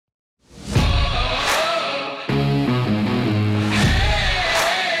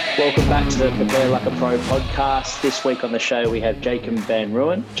Welcome back to the Prepare Like a Pro podcast. This week on the show, we have Jacob van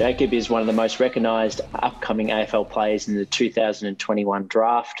Rooyen. Jacob is one of the most recognised upcoming AFL players in the 2021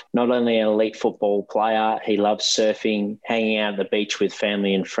 draft. Not only an elite football player, he loves surfing, hanging out at the beach with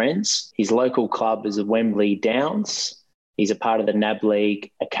family and friends. His local club is the Wembley Downs. He's a part of the NAB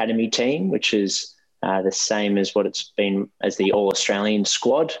League Academy team, which is the same as what it's been as the All-Australian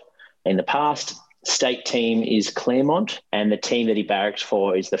squad in the past. State team is Claremont, and the team that he barracks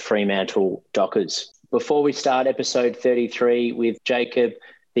for is the Fremantle Dockers. Before we start episode 33 with Jacob,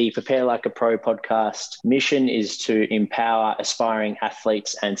 the Prepare Like a Pro podcast mission is to empower aspiring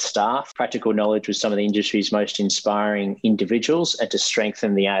athletes and staff, practical knowledge with some of the industry's most inspiring individuals, and to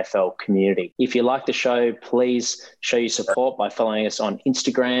strengthen the AFL community. If you like the show, please show your support by following us on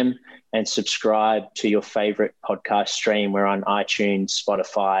Instagram and subscribe to your favourite podcast stream. We're on iTunes,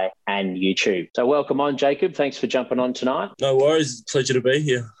 Spotify and YouTube. So welcome on, Jacob. Thanks for jumping on tonight. No worries. Pleasure to be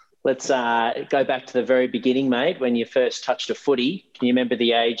here. Let's go back to the very beginning, mate, when you first touched a footy. Can you remember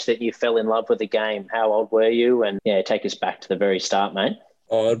the age that you fell in love with the game? How old were you? And take us back to the very start, mate.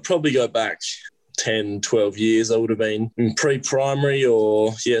 I'd probably go back 10, 12 years. I would have been in pre-primary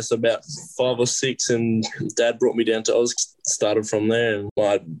or, so about 5 or 6, and Dad brought me down to Oz. Started from there, and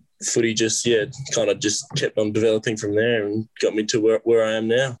my footy just kept on developing from there and got me to where I am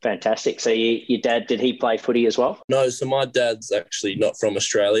now. Fantastic. So your dad, did he play footy as well? No, so my dad's actually not from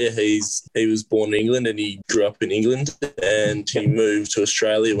Australia. He was born in England and he grew up in England, and he moved to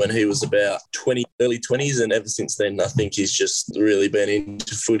Australia when he was about early 20s, and ever since then I think he's just really been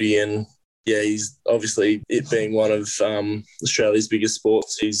into footy. And he's obviously, it being one of Australia's biggest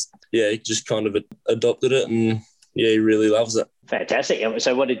sports, he's just kind of adopted it, and he really loves it. Fantastic.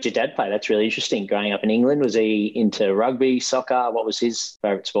 So what did your dad play? That's really interesting. Growing up in England, was he into rugby, soccer? What was his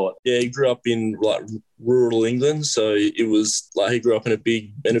favourite sport? Yeah, he grew up in rural England, so it was he grew up in a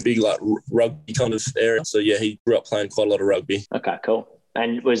big rugby kind of area. So he grew up playing quite a lot of rugby. Okay, cool.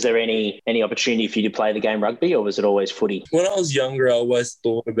 And was there any opportunity for you to play the game rugby, or was it always footy? When I was younger, I always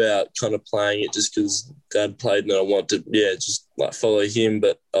thought about kind of playing it just because Dad played and I wanted to, just follow him.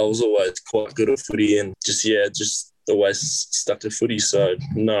 But I was always quite good at footy and just always stuck to footy. So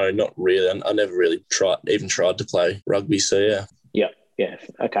no, not really. I never really tried to play rugby. So Yeah.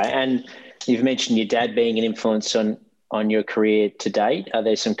 Okay. And you've mentioned your dad being an influence on your career to date. Are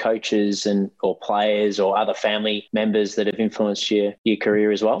there some coaches or players or other family members that have influenced your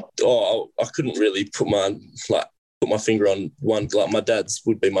career as well? I couldn't really put my finger on one. My dad's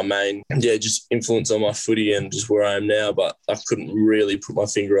would be my main, just influence on my footy and just where I am now. But I couldn't really put my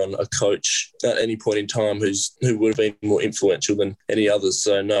finger on a coach at any point in time who would have been more influential than any others.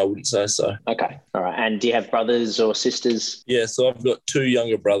 So no, I wouldn't say so. Okay, all right. And do you have brothers or sisters? Yeah, so I've got 2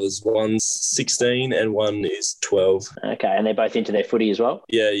 younger brothers. One's 16 and one is 12. Okay, and they're both into their footy as well?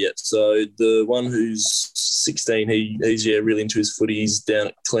 Yeah. So the one who's 16, he's really into his footy. He's down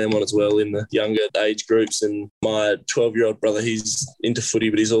at Claremont as well in the younger age groups, and my 12-year-old brother, he's into footy,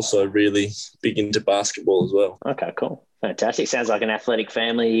 but he's also really big into basketball as well. Okay, cool. Fantastic. Sounds like an athletic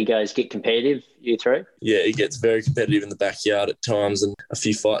family. You guys get competitive, you three? Yeah, it gets very competitive in the backyard at times, and a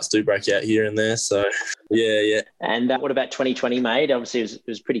few fights do break out here and there. So, yeah. And what about 2020, mate? Obviously, it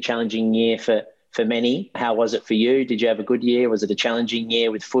was a pretty challenging year for many. How was it for you? Did you have a good year? Was it a challenging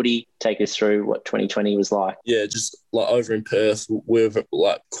year with footy? Take us through what 2020 was like. Yeah, just over in Perth, we're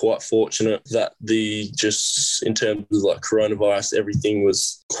quite fortunate that in terms of coronavirus, everything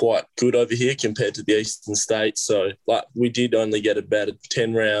was quite good over here compared to the eastern states. So we did only get about a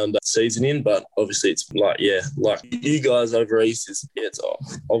 10-round season in, but obviously it's you guys over east it's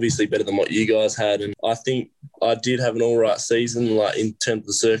obviously better than what you guys had. And I think I did have an all right season, in terms of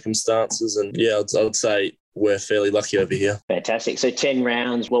the circumstances. And I'd say we're fairly lucky over here. Fantastic. So 10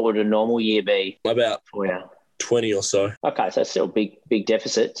 rounds, what would a normal year be? About for you? 20 or so. Okay, so still big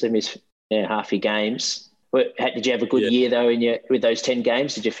deficit. So you missed half your games. Did you have a good year though with those 10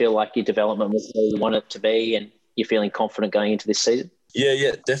 games? Did you feel like your development was where you want it to be and you're feeling confident going into this season?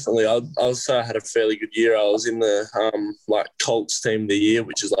 Yeah, definitely. I'll say I had a fairly good year. I was in the Colts team of the year,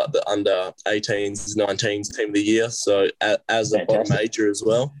 which is the under 18s, 19s team of the year. So as a bottom major as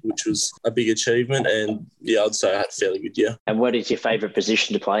well, which was a big achievement. And I'd say I had a fairly good year. And what is your favourite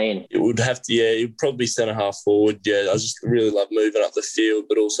position to play in? It would probably be centre half forward. Yeah, I just really love moving up the field,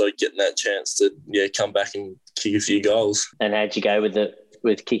 but also getting that chance to come back and kick a few goals. And how'd you go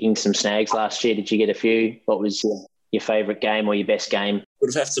with kicking some snags last year? Did you get a few? What was your favourite game or your best game?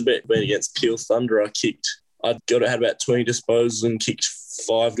 Would have to be against Peel Thunder. I had about 20 disposals and kicked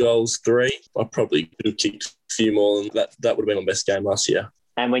 5 goals, 3. I probably could have kicked a few more, and that would have been my best game last year.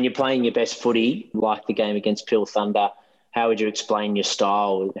 And when you're playing your best footy, like the game against Peel Thunder, how would you explain your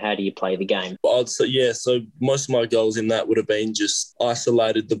style? How do you play the game? I'd say, yeah, so most of my goals in that would have been just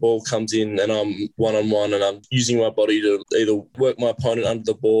isolated. The ball comes in and I'm one-on-one and I'm using my body to either work my opponent under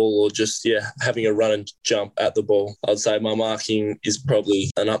the ball or just, having a run and jump at the ball. I'd say my marking is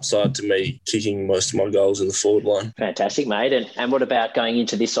probably an upside to me kicking most of my goals in the forward line. Fantastic, mate. And what about going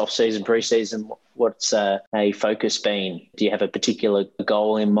into this off-season, pre-season? What's a focus been? Do you have a particular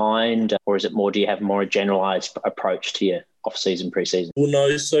goal in mind, or is it more, do you have more a generalised approach to your off-season, pre-season? Well,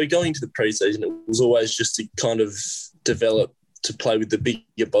 no. So going into the pre-season, it was always just to kind of develop to play with the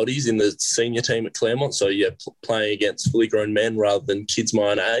bigger bodies in the senior team at Claremont. So, playing against fully grown men rather than kids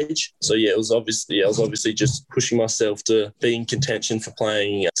my own age. So, I was obviously just pushing myself to be in contention for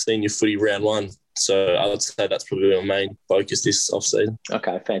playing senior footy round one. So I would say that's probably my main focus this off-season.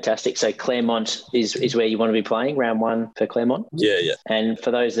 Okay, fantastic. So Claremont is where you want to be playing, round one for Claremont? Yeah. And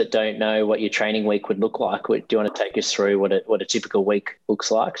for those that don't know what your training week would look like, do you want to take us through what a typical week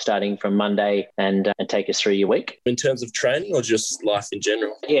looks like, starting from Monday and take us through your week? In terms of training or just life in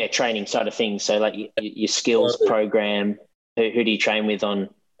general? Yeah, training side of things. So like your skills program, who do you train with on,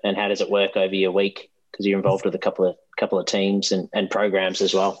 and how does it work over your week? Because you're involved with a couple of teams and programs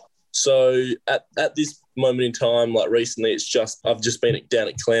as well. So at this moment in time, like recently, I've just been down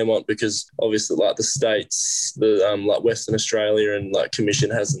at Claremont because obviously like the states, like Western Australia and like Commission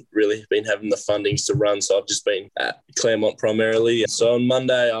hasn't really been having the fundings to run. So I've just been at Claremont primarily. So on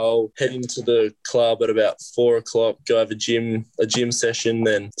Monday, I'll head into the club at about 4:00, go have a gym session,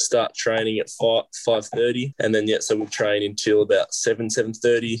 then start training at 5:30. And then, so we'll train until about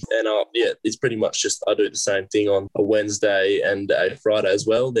 7:30. And it's pretty much just, I do the same thing on a Wednesday and a Friday as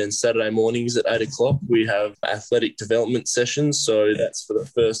well. Then Saturday mornings at 8:00, we have athletic development sessions. So that's for the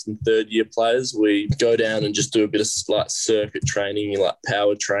first and third year players. We go down and just do a bit of like circuit training, like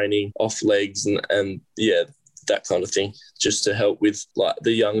power training, off legs and that kind of thing, just to help with like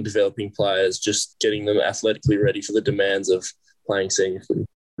the young developing players, just getting them athletically ready for the demands of playing senior footy.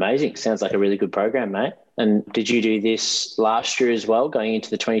 Amazing. Sounds like a really good program, mate. And did you do this last year as well, going into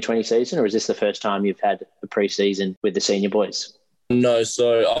the 2020 season, or is this the first time you've had a pre-season with the senior boys? No,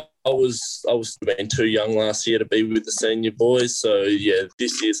 so I was being too young last year to be with the senior boys. So,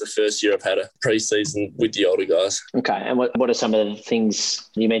 this year's the first year I've had a pre-season with the older guys. Okay, and what are some of the things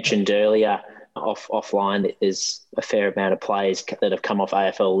you mentioned earlier offline, that there's a fair amount of players that have come off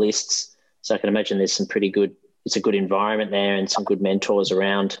AFL lists. So I can imagine there's it's a good environment there and some good mentors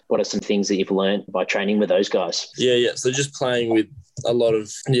around. What are some things that you've learned by training with those guys? Yeah. So just playing with a lot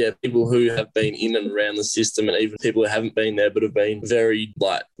of people who have been in and around the system, and even people who haven't been there but have been very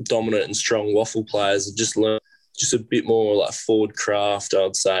like dominant and strong waffle players, and just learn just a bit more like forward craft,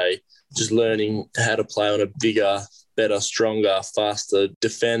 I'd say. Just learning how to play on a bigger, better, stronger, faster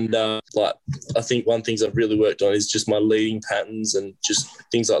defender. Like, I think one thing I've really worked on is just my leading patterns and just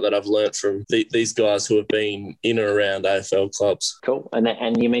things like that I've learnt from these guys who have been in and around AFL clubs. Cool.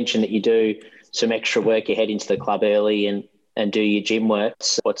 And you mentioned that you do some extra work. You head into the club early and do your gym work.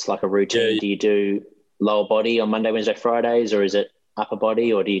 So what's like a routine? Do you do lower body on Monday, Wednesday, Fridays, or is it upper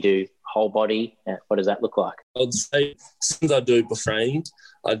body, or do you do whole body? What does that look like? I'd say since I do training,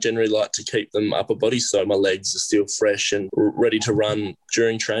 I generally like to keep them upper body so my legs are still fresh and ready to run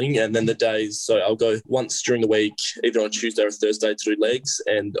during training. And then the days, so I'll go once during the week, either on Tuesday or Thursday to do legs,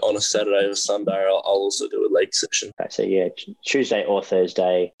 and on a Saturday or Sunday I'll also do a leg session. Okay, so Tuesday or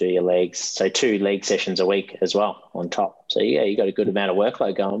Thursday do your legs. So 2 leg sessions a week as well on top. So you got a good amount of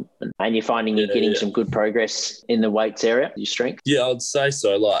workload going, and you're finding you're getting some good progress in the weights area, your strength? Yeah, I'd say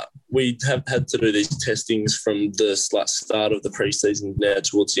so. Like, we have had to do these testings from the start of the preseason now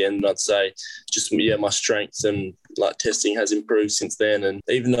towards the end, and I'd say just my strength and like testing has improved since then. And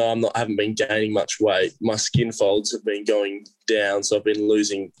even though I haven't been gaining much weight, my skin folds have been going down, so I've been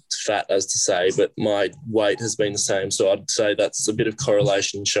losing fat, as to say, but my weight has been the same. So I'd say that's a bit of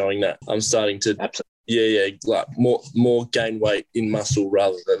correlation showing that I'm starting to like more gain weight in muscle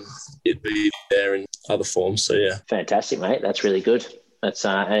rather than it be there in other forms. So fantastic, mate. That's really good. That's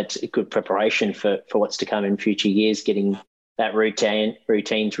it's a good preparation for what's to come in future years. Getting that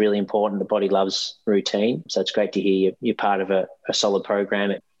routine's really important. The body loves routine. So it's great to hear you're part of a solid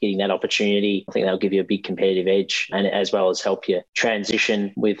program. Getting that opportunity, I think that'll give you a big competitive edge, and as well as help you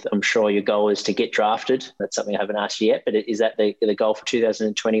transition with, I'm sure your goal is to get drafted. That's something I haven't asked you yet, but is that the goal for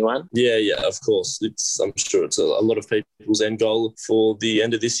 2021? Yeah, of course. I'm sure it's a lot of people's end goal for the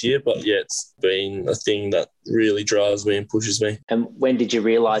end of this year, but it's been a thing that really drives me and pushes me. And when did you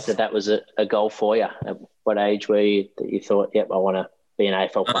realise that was a goal for you? At what age were you that you thought, I want to be an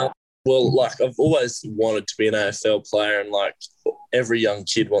AFL player? Well, like I've always wanted to be an AFL player, and like every young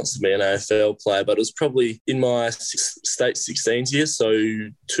kid wants to be an AFL player, but it was probably in my state 16s year. So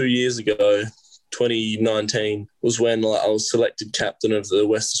 2 years ago, 2019 was when I was selected captain of the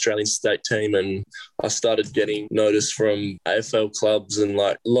West Australian state team, and I started getting notice from AFL clubs and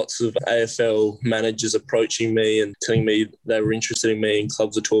like lots of AFL managers approaching me and telling me they were interested in me, and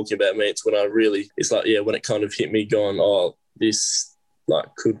clubs were talking about me. It's when when it kind of hit me going, oh, this like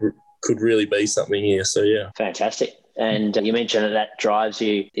could really be something here. So yeah. Fantastic. And you mentioned that drives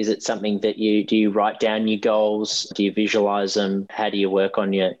you. Is it something that do you write down your goals? Do you visualize them? How do you work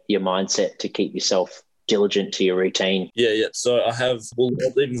on your mindset to keep yourself diligent to your routine? Yeah. So I'll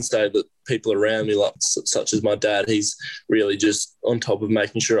even say that people around me, like such as my dad, he's really just on top of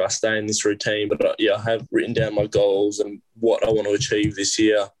making sure I stay in this routine. But I have written down my goals and what I want to achieve this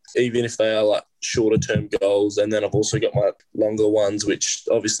year, even if they are like shorter term goals. And then I've also got my longer ones, which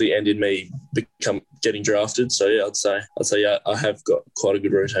obviously end in me getting drafted. So yeah, I'd say I have got quite a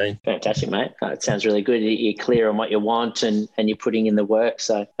good routine. Fantastic, mate. It sounds really good. You're clear on what you want and you're putting in the work.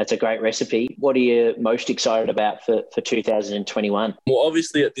 So that's a great recipe. What are you most excited about for 2021? Well,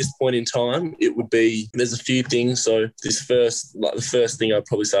 obviously at this point in time, it would be, there's a few things. So the first thing I'd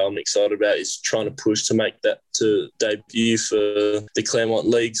probably say I'm excited about is trying to push to make that to debut for the Claremont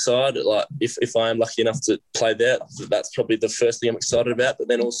League side. Like if I am lucky enough to play there, that's probably the first thing I'm excited about. But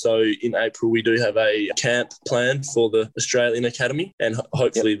then also in April, we do have a camp planned for the Australian Academy, and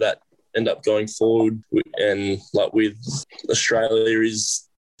hopefully that end up going forward. And like with Australia is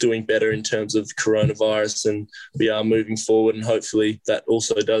doing better in terms of coronavirus, and we are moving forward, and hopefully that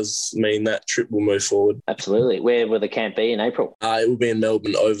also does mean that trip will move forward. Absolutely. Where will the camp be in April? It will be in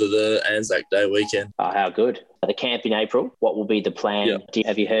Melbourne over the Anzac Day weekend. Oh, how good. The camp in April, what will be the plan? Yep.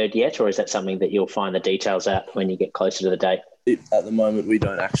 Have you heard yet, or is that something that you'll find the details out when you get closer to the day? At the moment, we're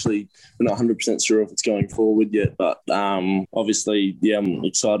not 100% sure if it's going forward yet, but obviously, I'm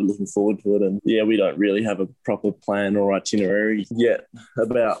excited, looking forward to it. And we don't really have a proper plan or itinerary yet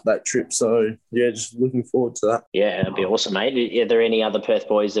about that trip. So just looking forward to that. Yeah, that'd be awesome, mate. Are there any other Perth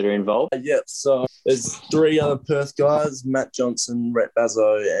boys that are involved? So there's 3 other Perth guys: Matt Johnson, Rhett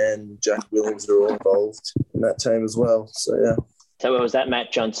Bazzo, and Jack Williams are all involved in that team as well. So yeah. So what was that?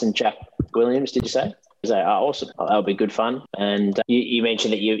 Matt Johnson, Jack Williams, did you say? Awesome. That'll be good fun. And you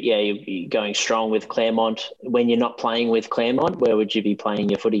mentioned that you're going strong with Claremont. When you're not playing with Claremont, where would you be playing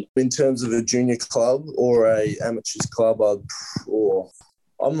your footy? In terms of a junior club or a amateurs club,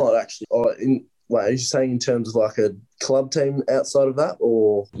 I'm not actually. Are you saying in terms of like a club team outside of that,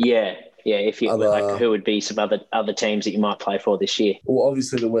 or? Yeah, if you who would be some other teams that you might play for this year? Well,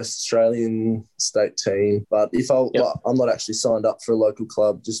 obviously the West Australian state team, but I'm not actually signed up for a local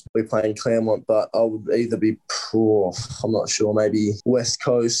club, just be playing Claremont, but I would either be, I'm not sure, maybe West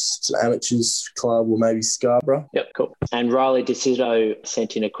Coast Amateurs Club or maybe Scarborough. Yep, cool. And Riley DeSisto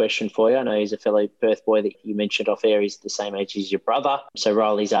sent in a question for you. I know he's a fellow Perth boy that you mentioned off air. He's the same age as your brother. So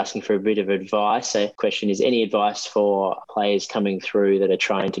Riley's asking for a bit of advice. The question is, any advice for players coming through that are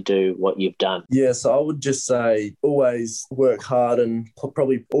trying to do what you've done? Yeah, so I would just say always work hard and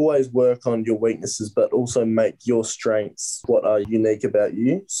probably always work on your weaknesses, but also make your strengths what are unique about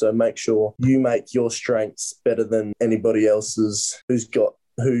you. So make sure you make your strengths better than anybody else's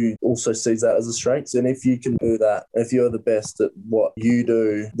who also sees that as a strength. And if you can do that, if you're the best at what you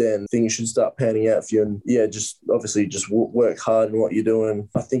do, then things should start panning out for you. And just work hard in what you're doing.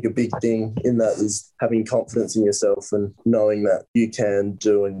 I think a big thing in that is having confidence in yourself and knowing that you can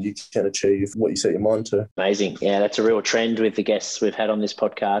do and you can achieve what you set your mind to. Amazing. Yeah, that's a real trend with the guests we've had on this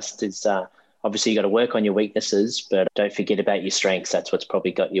podcast. It's obviously you got to work on your weaknesses, but don't forget about your strengths. That's what's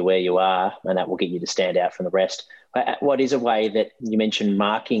probably got you where you are, and that will get you to stand out from the rest. What is a way that you mentioned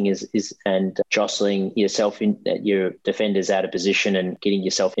marking is and jostling yourself in your defenders out of position and getting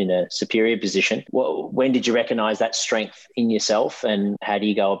yourself in a superior position? When did you recognise that strength in yourself, and how do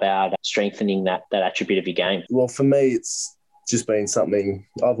you go about strengthening that attribute of your game? Well, for me, it's just been something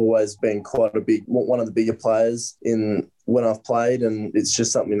I've always been one of the bigger players when I've played, and it's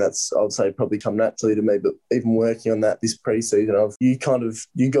just something that's, I would say, probably come naturally to me. But even working on that this pre-season, you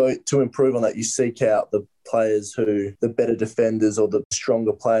go to improve on that. You seek out the players the better defenders or the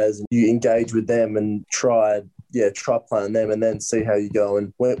stronger players, and you engage with them and try playing them, and then see how you go.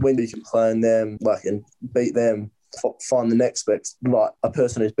 And when you can play on them, and beat them, find the next best, a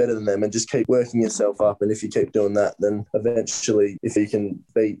person who's better than them, and just keep working yourself up. And if you keep doing that, then eventually, if you can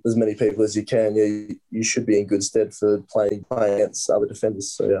beat as many people as you can, you should be in good stead for playing against other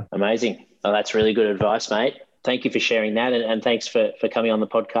defenders. So yeah. Amazing. Well, that's really good advice, mate. Thank you for sharing that, and thanks for coming on the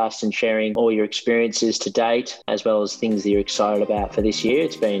podcast and sharing all your experiences to date, as well as things that you're excited about for this year.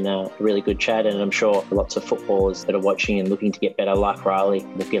 It's been a really good chat, and I'm sure lots of footballers that are watching and looking to get better, like Riley,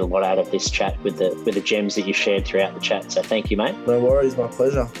 will get a lot out of this chat with the gems that you shared throughout the chat. So thank you, mate. No worries, my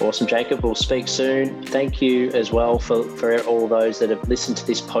pleasure. Awesome, Jacob. We'll speak soon. Thank you as well for all those that have listened to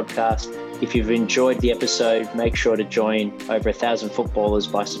this podcast. If you've enjoyed the episode, make sure to join over 1,000 footballers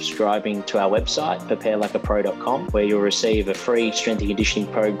by subscribing to our website, preparelikeapro.com, where you'll receive a free strength and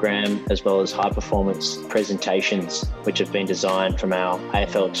conditioning program, as well as high performance presentations, which have been designed from our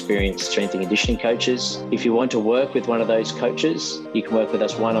AFL experienced strength and conditioning coaches. If you want to work with one of those coaches, you can work with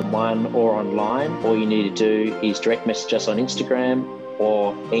us one-on-one or online. All you need to do is direct message us on Instagram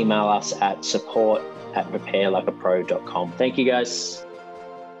or email us at support@preparelikeapro.com. Thank you, guys.